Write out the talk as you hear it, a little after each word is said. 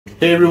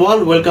Hey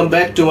everyone, welcome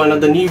back to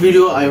another new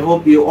video. I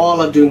hope you all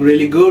are doing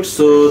really good.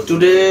 So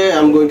today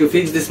I'm going to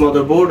fix this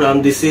motherboard,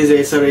 and this is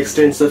Acer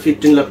Extensa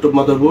 15 laptop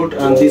motherboard,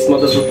 and this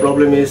motherboard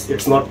problem is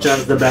it's not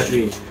charged the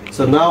battery.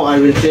 So now I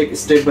will take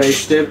step by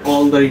step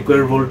all the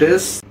required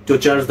voltage to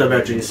charge the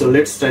battery. So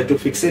let's try to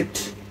fix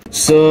it.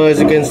 So as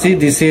you can see,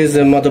 this is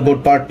a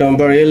motherboard part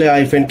number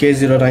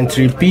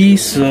LA-K093P.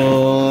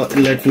 So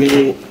let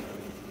me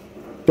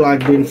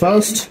plug in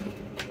first.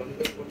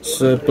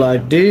 So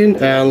plugged in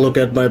and look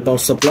at my power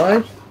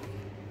supply.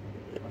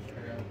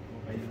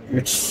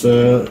 It's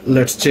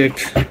let's check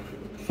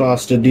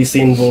first the DC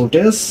in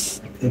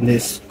voltage in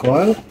this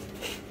coil.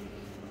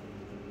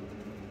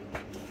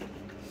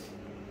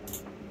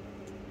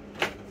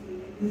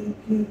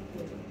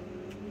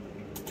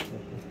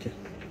 Okay.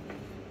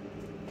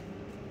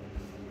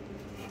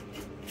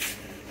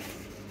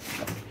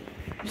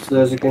 So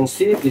as you can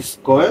see, this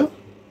coil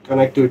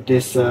connect with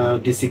this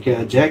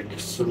DC jack.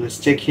 So let's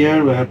check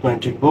here. We have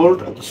 19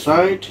 volt at the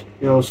side.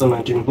 Here also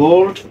 19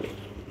 volt.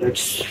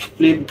 Let's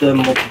flip the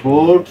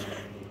motherboard.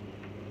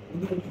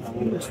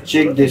 Let's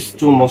check this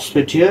two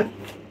MOSFET here.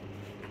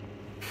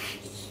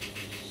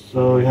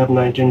 So we have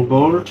 19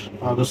 volt.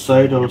 Other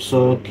side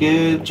also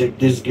okay. Check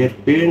this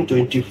gate pin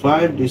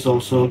 25. This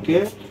also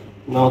okay.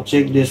 Now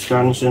check this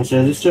current sense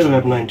resistor. We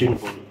have 19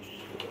 volt.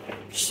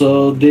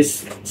 So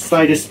this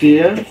side is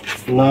clear.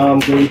 Now I'm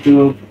going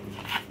to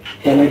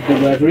connect the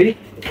battery.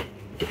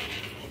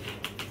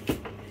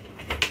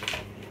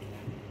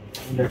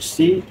 Let's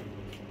see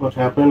what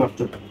happened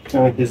after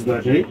connect this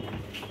battery.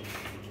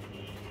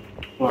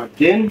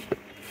 Plugged in.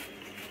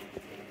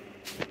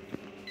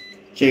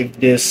 Check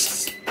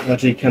this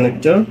battery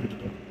connector.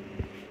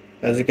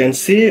 As you can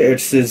see,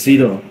 it's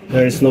zero.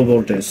 There is no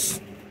voltage.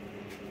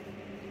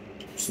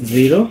 It's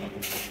zero.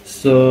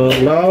 So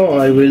now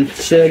I will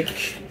check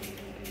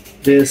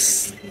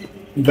this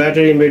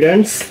battery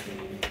impedance.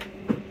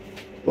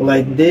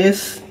 Like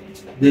this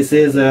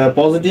is a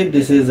positive,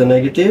 this is a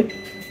negative.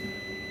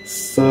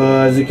 So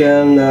as you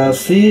can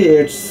see,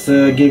 it's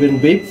given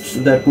beeps.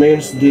 That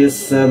means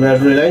this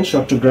battery line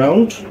short to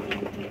ground.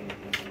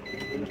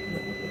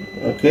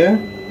 Okay,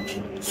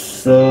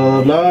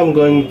 so now I'm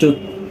going to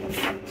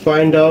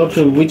find out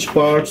which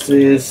parts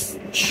is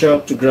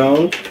short to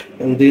ground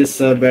in this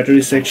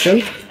battery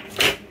section.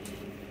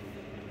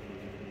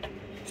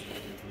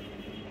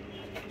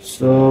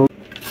 So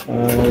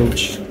and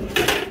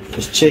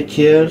just check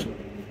here.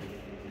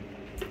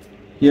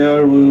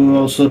 Here we will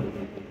also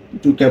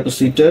do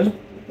capacitor,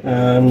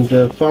 and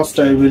first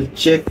I will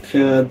check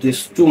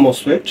this two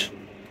MOSFET.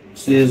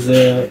 This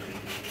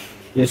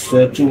is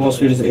two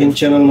MOSFET is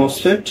N-channel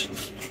MOSFET.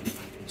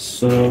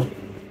 So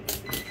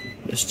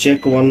let's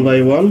check one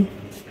by one.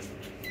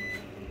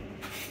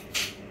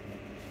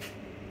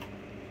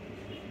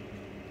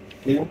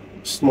 Okay,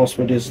 this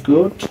MOSFET is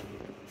good,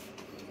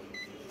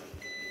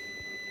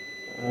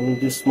 and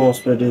this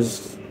MOSFET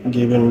is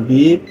given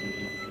beep.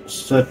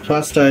 So at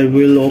first I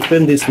will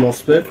open this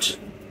MOSFET.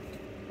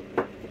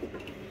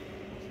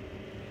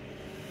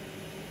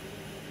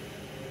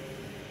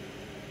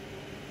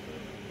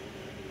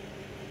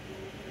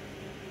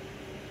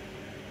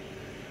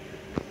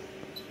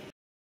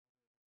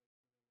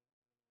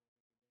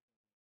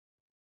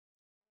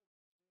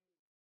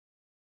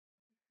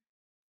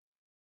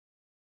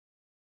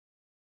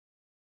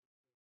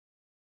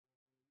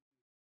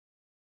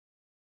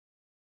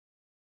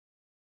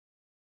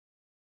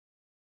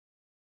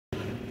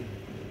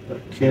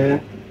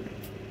 Okay.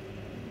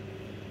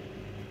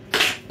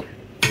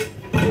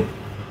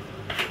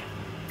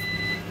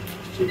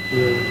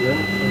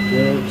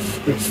 Okay,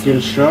 it's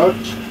still short.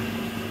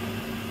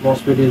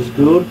 MOSFET is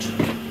good.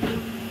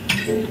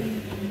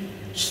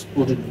 Just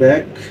put it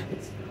back.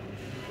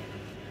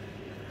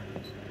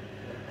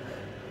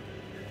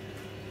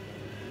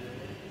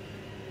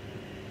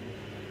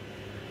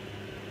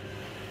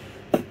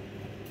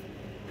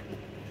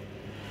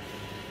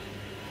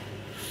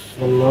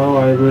 So now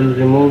I will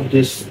remove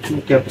this two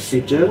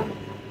capacitor,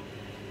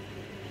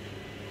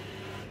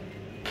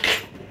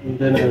 and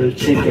then I will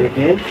check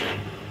again.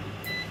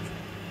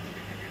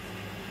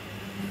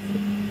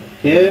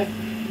 Okay,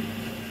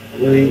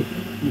 we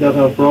got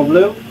a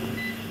problem.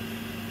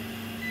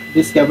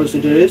 This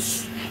capacitor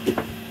is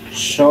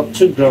short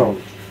to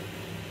ground.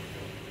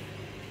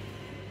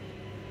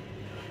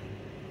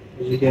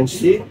 As you can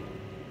see,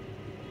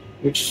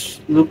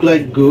 it's look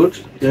like good.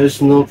 There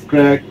is no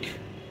crack,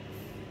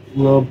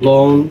 no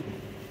blown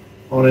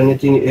or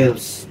anything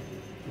else,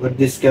 but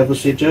this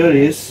capacitor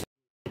is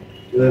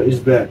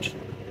bad.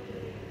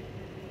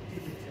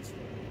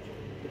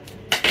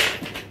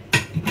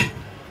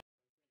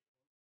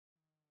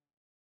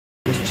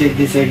 Let's check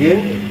this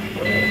again.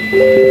 As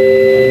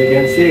you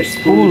can see, it's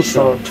full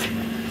short.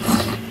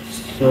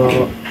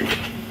 So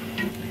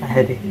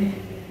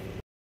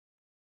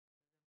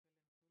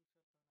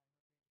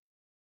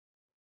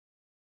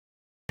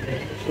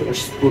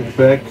let's put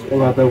back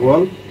another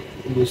one.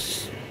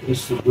 This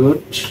is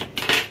good.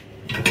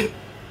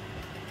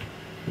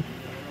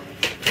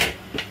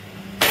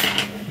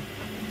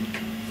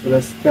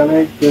 let's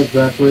connect the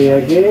battery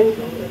again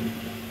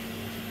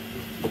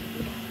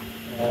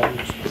and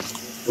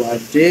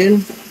plugged in.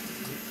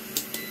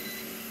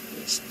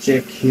 Let's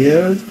check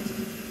here.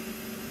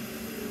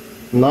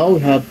 Now we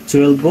have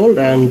 12 volt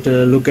and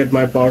look at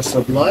my power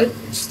supply.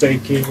 It's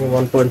taking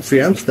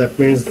 1.3 amps. That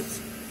means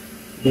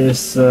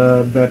this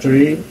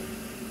battery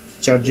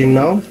charging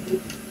now.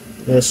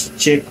 Let's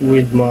check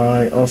with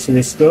my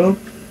oscilloscope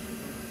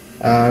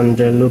and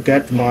look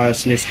at my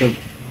oscilloscope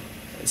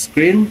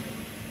screen.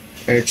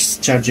 It's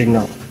charging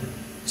now.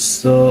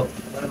 So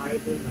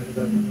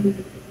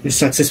we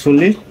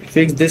successfully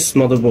fixed this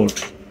motherboard.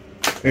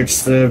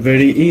 It's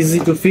very easy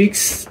to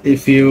fix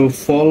if you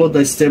follow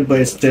the step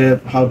by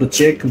step how to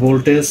check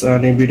voltage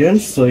and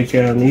impedance, so you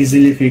can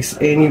easily fix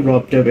any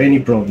laptop, any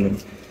problem.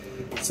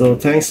 So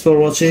thanks for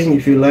watching.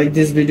 If you like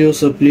this video,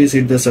 so please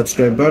hit the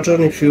subscribe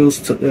button. If you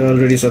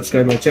already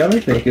subscribe my channel,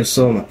 thank you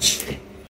so much.